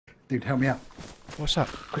Dude, help me out. What's up?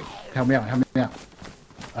 Quick, help me out, help me out.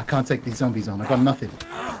 I can't take these zombies on. I've got nothing.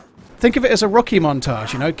 Think of it as a Rocky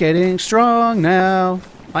montage, you know, getting strong now.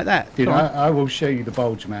 Like that. Dude, I will show you the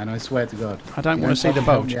bulge, man. I swear to God. I don't want to see the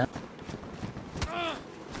bulge.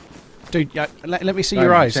 Dude, let me see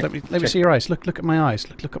your eyes. Let me see your eyes. Look at my eyes.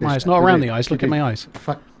 Look at my eyes. Not around the eyes. Look at my eyes.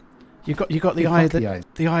 Fuck. You got the eye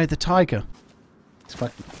of the tiger. It's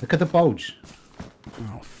fucking. Look at the bulge.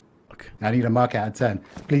 Oh fuck. I need a mark out of 10.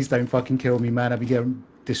 Please don't fucking kill me, man. I'll be getting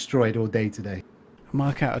destroyed all day today. A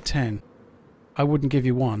mark out of 10. I wouldn't give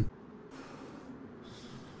you 1.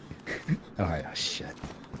 Alright, oh shit.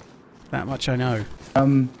 That much I know.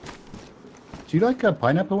 Do you like a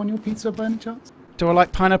pineapple on your pizza by any chance? Do I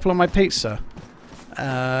like pineapple on my pizza?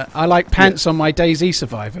 I like pants on my DayZ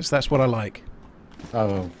survivors. That's what I like.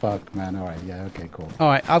 Oh fuck, man. Alright, yeah, okay, cool.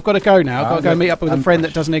 Alright, I've got to go now. I've got to go meet up with a friend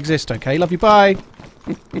that doesn't exist, okay? Love you, bye!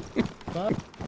 Bye.